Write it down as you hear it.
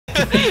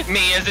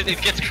Me as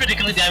it gets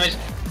critically damaged.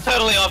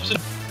 Totally option.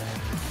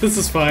 This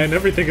is fine,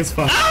 everything is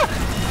fine.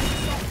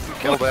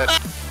 Kill that.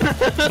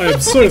 I am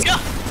so I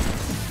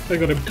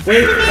got him.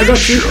 Wait, I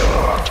got you!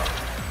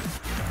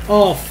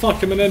 Oh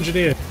fuck, I'm an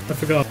engineer. I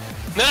forgot.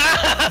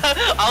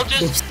 I'll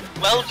just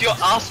weld your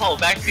asshole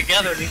back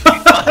together and you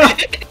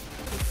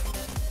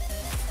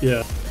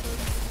Yeah.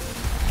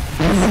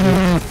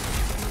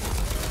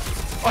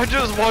 I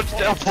just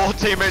watched our poor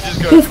teammate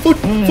just go. Oh fuck,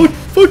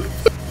 fuck.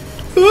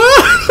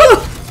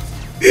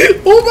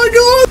 Oh my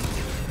god!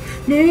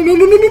 No.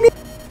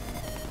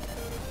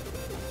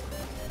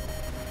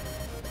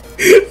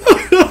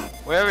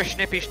 Where is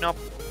Snippy Snop?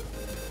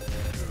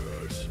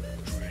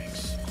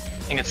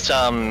 I think it's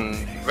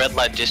red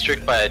light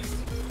district by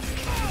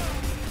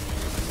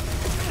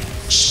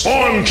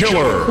Spawn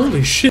killer!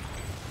 Holy shit!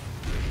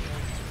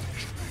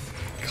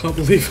 Can't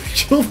believe I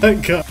killed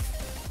that guy.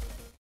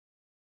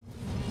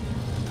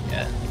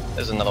 yeah.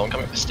 There's another one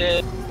coming up the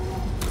stairs.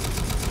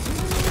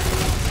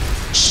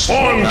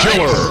 Spawn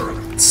killer!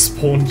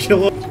 Spawn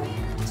killer.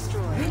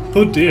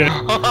 Oh dear.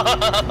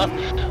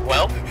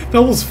 Well,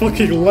 that was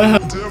fucking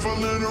loud.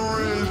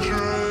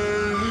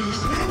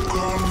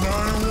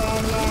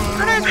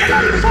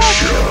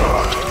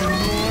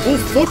 Oh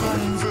fuck!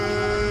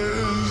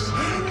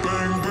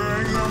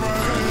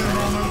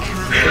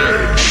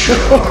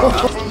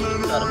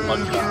 not a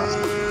podcast.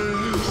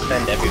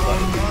 Defend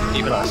everybody,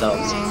 even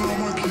ourselves.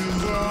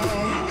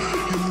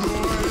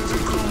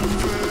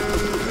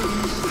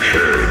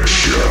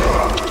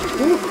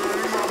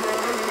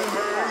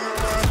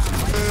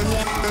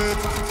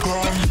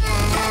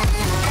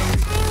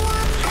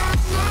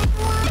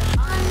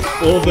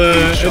 All the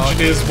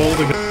engineers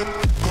molding it.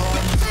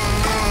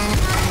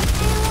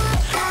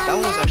 That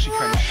was actually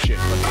kind of shit.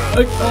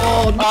 But,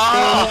 Oh no!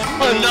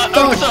 Oh no!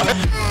 I'm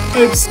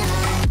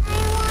sorry.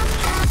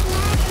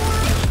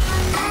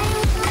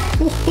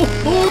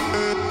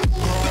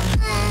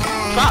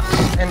 Trucks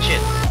and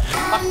shit.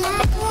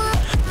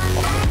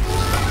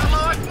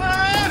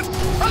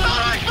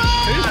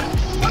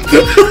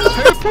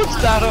 Who puts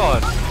that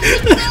on?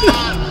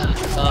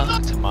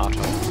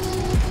 Tomato.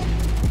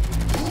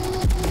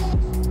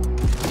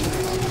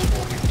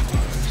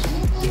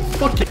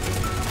 Fuck it.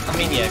 I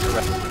mean, yeah,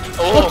 correct.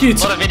 Oh, Fuck you, a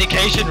lot of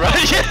indication,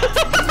 right?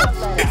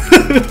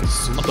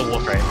 Of the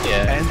warframe,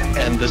 yeah.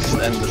 And this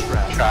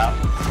trap.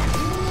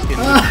 In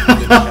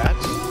the chat.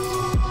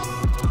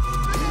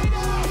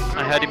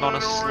 I had him on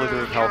a slither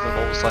of health and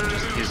all of a sudden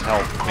just his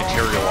health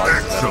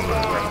materialized. And I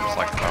was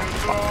like, oh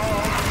fuck.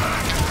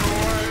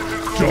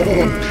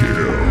 Double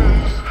kill!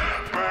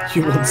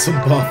 You want some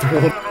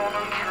bathwater?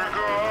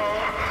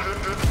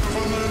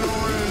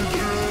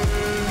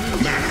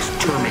 Max Oh,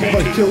 terminated. I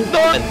killed.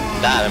 And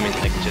that, I mean,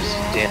 like, just,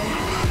 damn.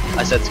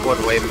 I said squad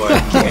wayboy, you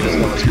just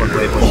go with squad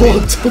wayboy. Oh,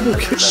 double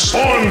kill.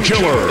 Spawn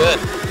killer! Good.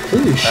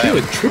 Holy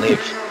shit, triple.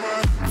 Leave.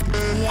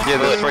 Yeah,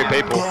 there's 3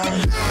 people.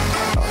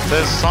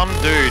 There's some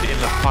dude in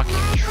the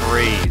fucking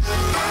trees.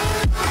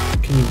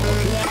 Can you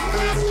mark it?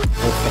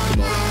 I'll fuck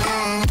him up.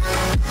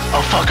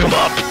 I'll fuck him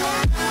up!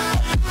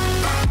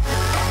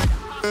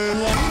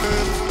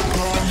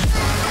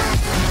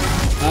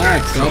 Ah,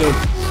 got him.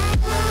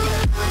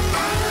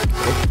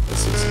 Oh,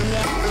 this is...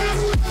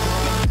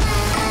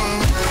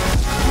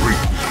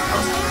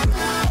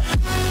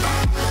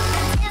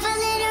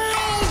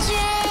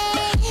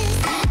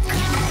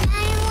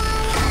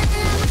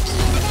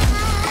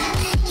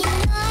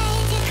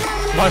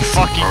 My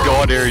fucking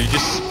god, Harry, you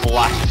just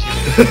splashed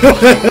him in the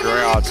fucking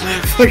ground.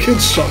 Fucking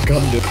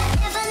shotgun dude.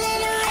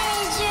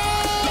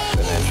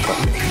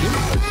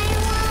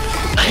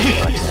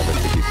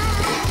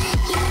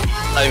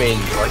 I mean,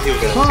 like, you were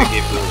gonna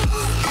give me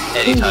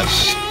anytime.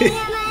 Shit.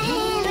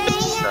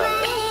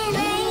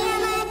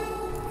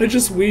 I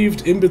just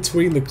weaved in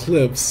between the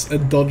cliffs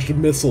and dodged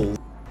missiles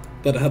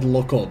that had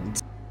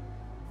lock-ons.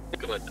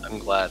 Good, I'm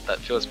glad. That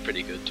feels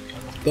pretty good to be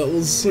honest. That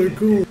was so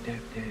cool.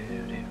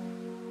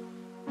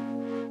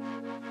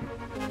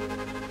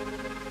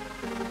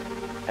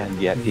 And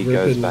yet he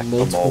goes back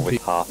for more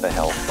with half a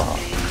health bar.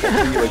 What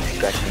are you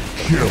expecting?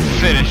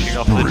 Finishing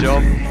off the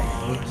job.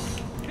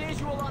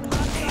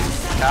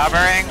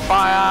 Covering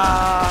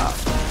fire!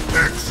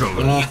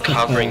 Excellent!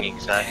 Covering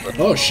exactly.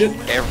 Oh shit.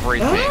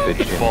 Everything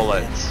with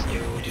bullets.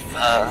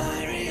 Yeah,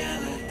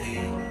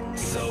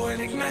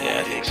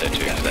 I think so too,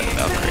 because that's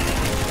Valkyrie.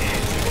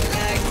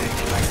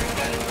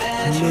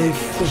 No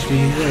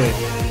fucking way.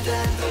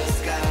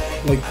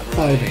 Like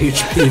 5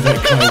 HP that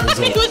guy was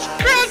He on. was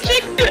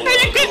crouching, and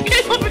he just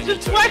came up and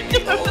just whacked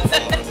him over the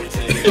head.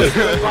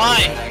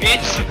 Fine,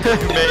 bitch.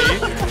 Me?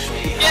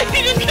 Yeah, he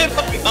just came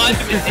up behind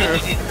him and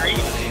ended his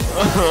dream.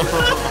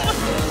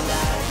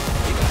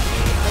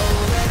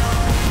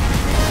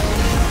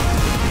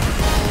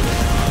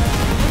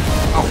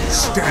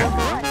 Outstanding!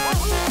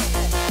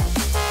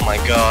 Oh my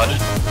god.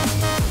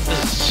 This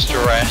is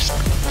stress.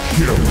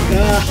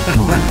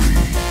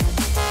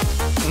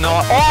 No.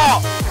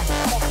 Oh!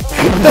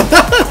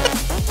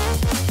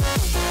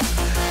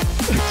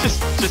 just.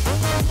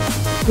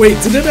 Wait,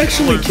 did it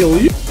actually kill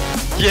you?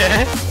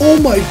 Yeah. Oh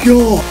my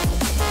god!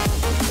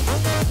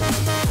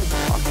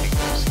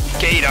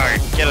 mosquito!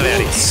 Get it out of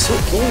here. So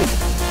cool.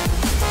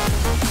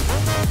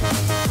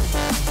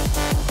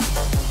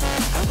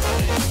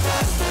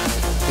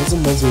 There's a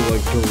muzzle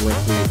like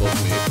directly above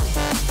me.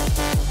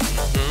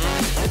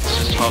 It's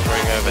just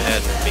hovering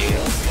overhead and being...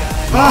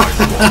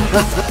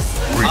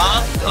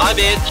 I'm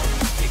in.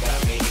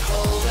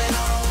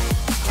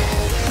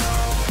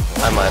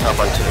 I might hop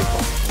on two.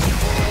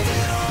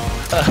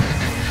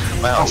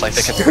 Wow, it's like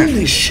they can...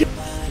 Holy shit!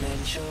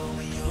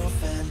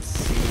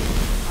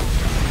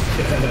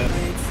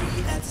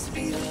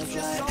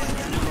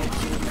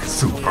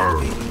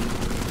 Superb.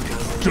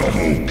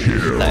 Double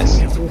kill. Nice.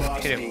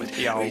 Hit him with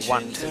the old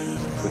 1-2.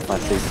 With my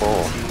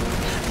C4.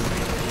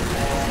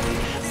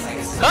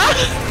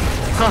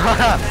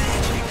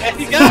 There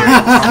you go.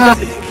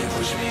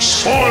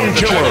 Spawn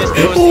killer.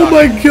 Oh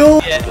my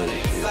god!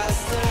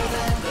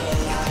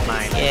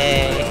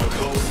 Yay.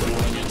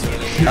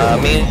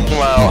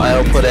 Meanwhile,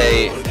 I'll put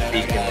a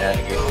beacon at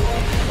you.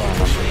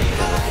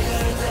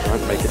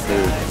 Don't make it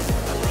move.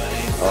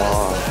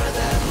 Oh.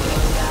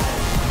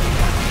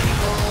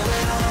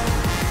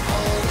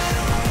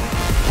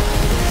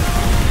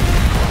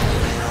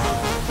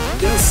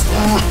 Yes!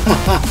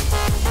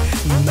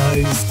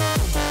 Nice.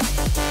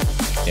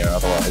 Here,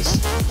 otherwise.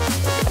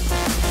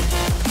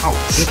 Oh,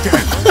 shit.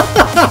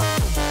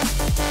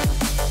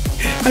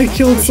 I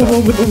killed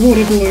someone with a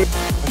water balloon.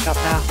 Push up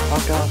now.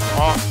 Oh god.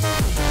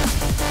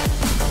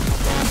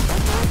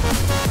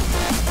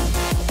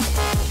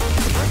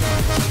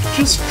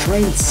 Just try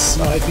and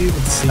snipe you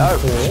with C4. No.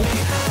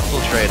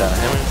 Infiltrator.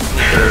 How many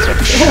kills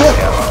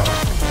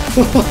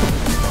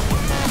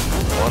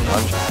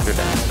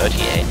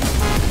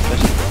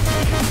 138.